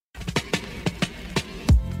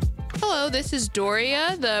Hello, this is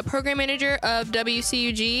Doria, the program manager of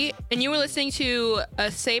WCUG, and you were listening to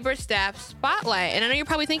a Sabre Staff Spotlight. And I know you're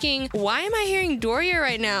probably thinking, why am I hearing Doria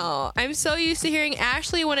right now? I'm so used to hearing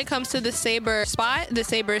Ashley when it comes to the Sabre Spot, the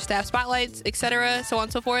Sabre Staff Spotlights, etc., so on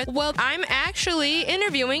and so forth. Well, I'm actually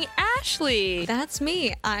interviewing Ashley. That's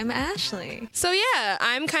me. I'm Ashley. So yeah,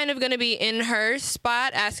 I'm kind of going to be in her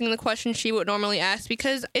spot asking the questions she would normally ask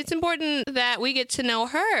because it's important that we get to know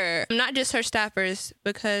her, not just her staffers,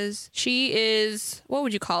 because she is, what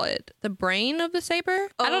would you call it? The brain of the Sabre?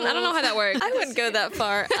 I don't know how that works. I wouldn't go that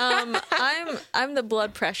far. I'm the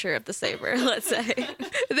blood pressure of the Sabre, let's say.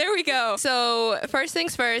 There we go. So first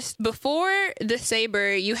things first, before the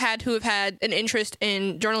Sabre, you had to have had an interest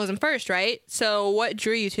in journalism first, right? So what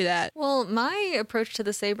drew you to that? Well, my approach to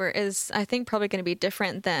the Sabre is, I think, probably going to be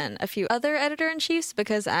different than a few other editor-in-chiefs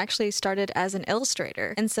because I actually started as an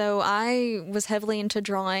illustrator. And so I was heavily into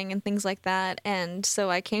drawing and things like that. And so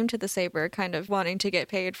I came to the Sabre kind of wanting to get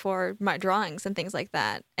paid for my drawings and things like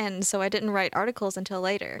that. And so I didn't write articles until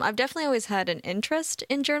later. I've definitely always had an interest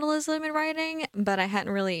in journalism and writing, but I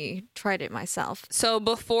hadn't really tried it myself. So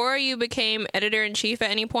before you became editor-in-chief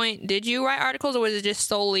at any point, did you write articles or was it just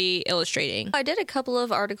solely illustrating? I did a couple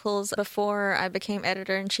of articles before I became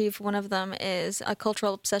editor-in-chief. One of them is a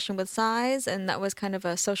cultural obsession with size, and that was kind of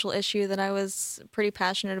a social issue that I was pretty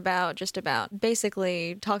passionate about, just about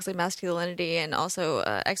basically toxic masculinity and also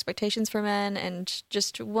expectations for men and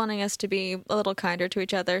just wanting us to be a little kinder to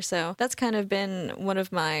each other. So that's kind of been one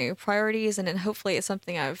of my priorities, and then hopefully it's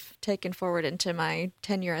something I've taken forward into my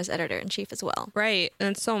tenure as editor-in-chief as well. Right, and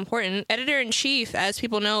it's so important. Editor-in-chief, as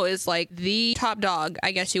people know, is like the top dog,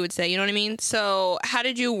 I guess you would say, you know what I mean? So how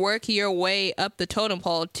did you work your way up the totem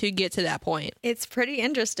pole to get to that point? It's pretty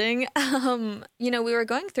interesting. We were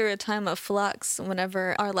going through a time of flux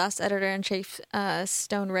whenever our last editor-in-chief,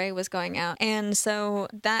 Stone Ray, was going out. And so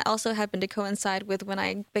that also happened to coincide with when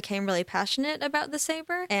I became really passionate about the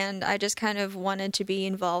Sabre. And I just kind of wanted to be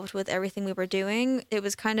involved with everything we were doing. It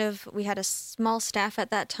was we had a small staff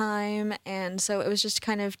at that time. And so it was just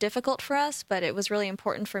kind of difficult for us, but it was really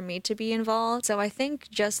important for me to be involved. So I think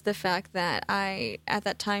just the fact that I, at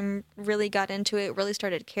that time, really got into it, really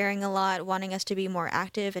started caring a lot, wanting us to be more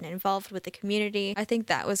active and involved with the community. I think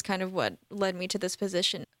that was kind of what led me to this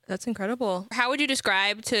position. That's incredible. How would you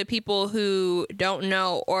describe to people who don't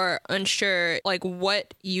know or unsure, like,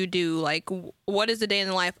 what you do? Like, what is the day in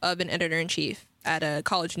the life of an editor-in-chief at a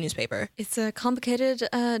college newspaper? It's a complicated,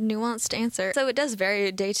 nuanced answer. So it does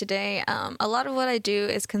vary day to day. A lot of what I do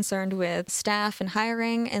is concerned with staff and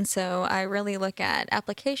hiring, and so I really look at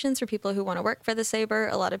applications for people who want to work for the Sabre.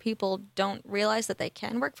 A lot of people don't realize that they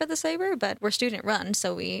can work for the Sabre, but we're student-run,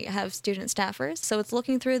 so we have student staffers. So it's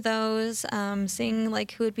looking through those, seeing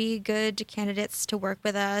like who would be good candidates to work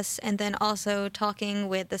with us, and then also talking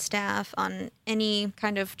with the staff on any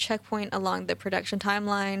kind of checkpoint along the production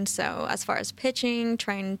timeline. So as far as pitching,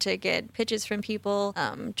 trying to get pitches from people,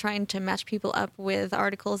 trying to match people up with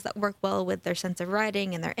articles that work well with their sense of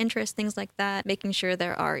writing and their interests, things like that, making sure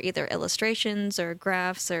there are either illustrations or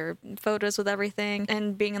graphs or photos with everything,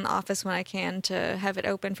 and being in the office when I can to have it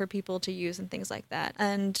open for people to use and things like that.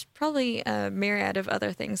 And probably a myriad of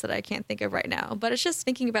other things that I can't think of right now, but it's just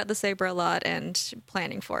thinking about the Sabre a lot and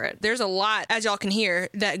planning for it. There's a lot, as y'all can hear,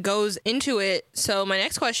 that goes into it. So my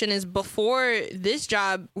next question is, before this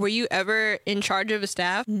job, were you ever in charge of a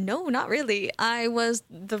staff? No, not really. I was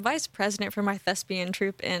the vice president for my thespian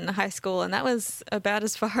troupe in high school, and that was about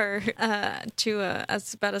as far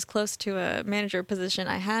about as close to a manager position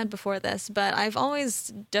I had before this. But I've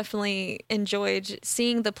always definitely enjoyed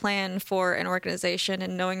seeing the plan for an organization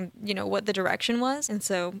and knowing, what the direction was. And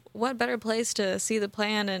so what better place to see the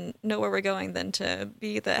plan and know where we're going than to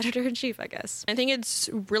be the editor-in-chief, I guess. I think it's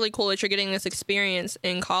really cool that you're getting this experience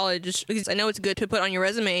in college, because I know it's good to put on your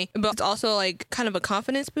resume, but it's also like kind of a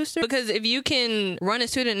confidence booster, because if you can run a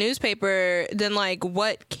student newspaper, then like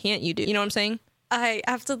what can't you do? You know what I'm saying? I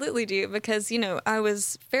absolutely do, because, I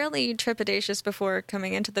was fairly trepidatious before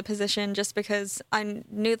coming into the position just because I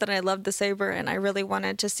knew that I loved the Sabre and I really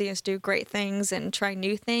wanted to see us do great things and try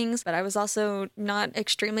new things. But I was also not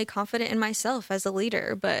extremely confident in myself as a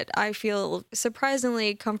leader. But I feel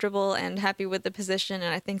surprisingly comfortable and happy with the position.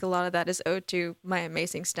 And I think a lot of that is owed to my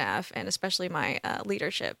amazing staff and especially my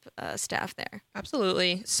leadership staff there.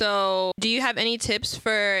 Absolutely. So do you have any tips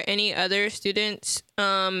for any other students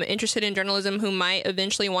interested in journalism who might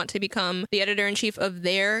eventually want to become the editor-in-chief of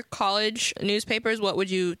their college newspapers? What would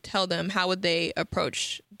you tell them? How would they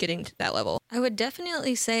approach getting to that level? I would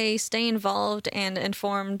definitely say stay involved and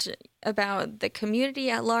informed about the community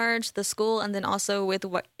at large, the school, and then also with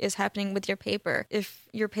what is happening with your paper. If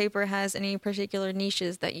your paper has any particular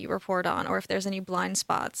niches that you report on, or if there's any blind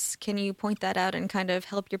spots, can you point that out and kind of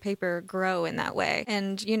help your paper grow in that way?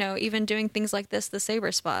 And, even doing things like this, the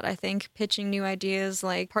Saber Spot, I think pitching new ideas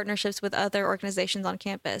like partnerships with other organizations on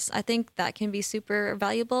campus, I think that can be super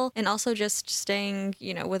valuable. And also just staying,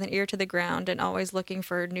 with an ear to the ground and always looking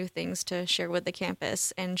for new things to share with the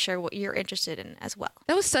campus and share what you're interested in as well.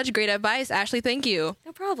 That was such great advice, Ashley. Thank you.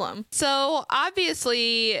 No problem. So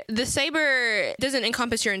obviously the Saber doesn't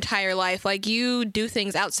encompass your entire life. Like, you do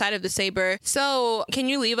things outside of the Saber. So can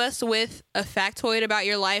you leave us with a factoid about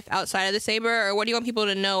your life outside of the Saber? Or what do you want people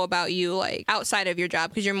to know about you, like, outside of your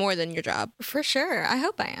job? Because you're more than your job. For sure. I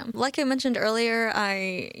hope I am. Like I mentioned earlier,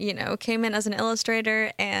 I, came in as an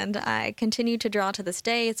illustrator and I continue to draw to this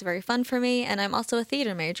day. It's very fun for me. And I'm also a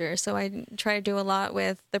theater major. So I try to do a lot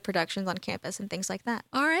with the productions on campus and things like that.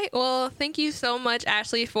 All right. Well, thank you so much,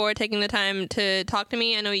 Ashley, for taking the time to talk to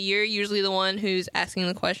me. I know you're usually the one who's asking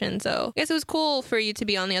the question, so I guess it was cool for you to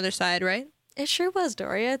be on the other side, right? It sure was,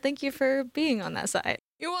 Doria. Thank you for being on that side.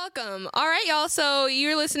 You're welcome. All right, y'all. So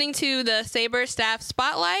you're listening to the Saber Staff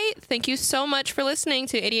Spotlight. Thank you so much for listening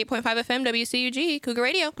to 88.5 FM WCUG Cougar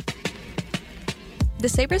Radio. The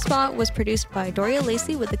Saber Spot was produced by Doria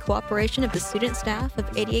Lacey with the cooperation of the student staff of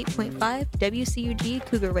 88.5 WCUG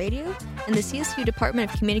Cougar Radio and the CSU Department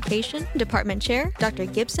of Communication, Department Chair, Dr.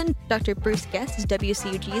 Gibson. Dr. Bruce Guest is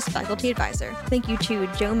WCUG's faculty advisor. Thank you to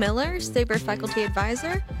Joe Miller, Saber faculty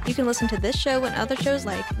advisor. You can listen to this show and other shows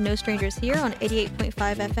like No Strangers Here on 88.5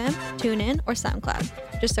 FM, TuneIn, or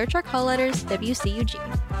SoundCloud. Just search our call letters WCUG.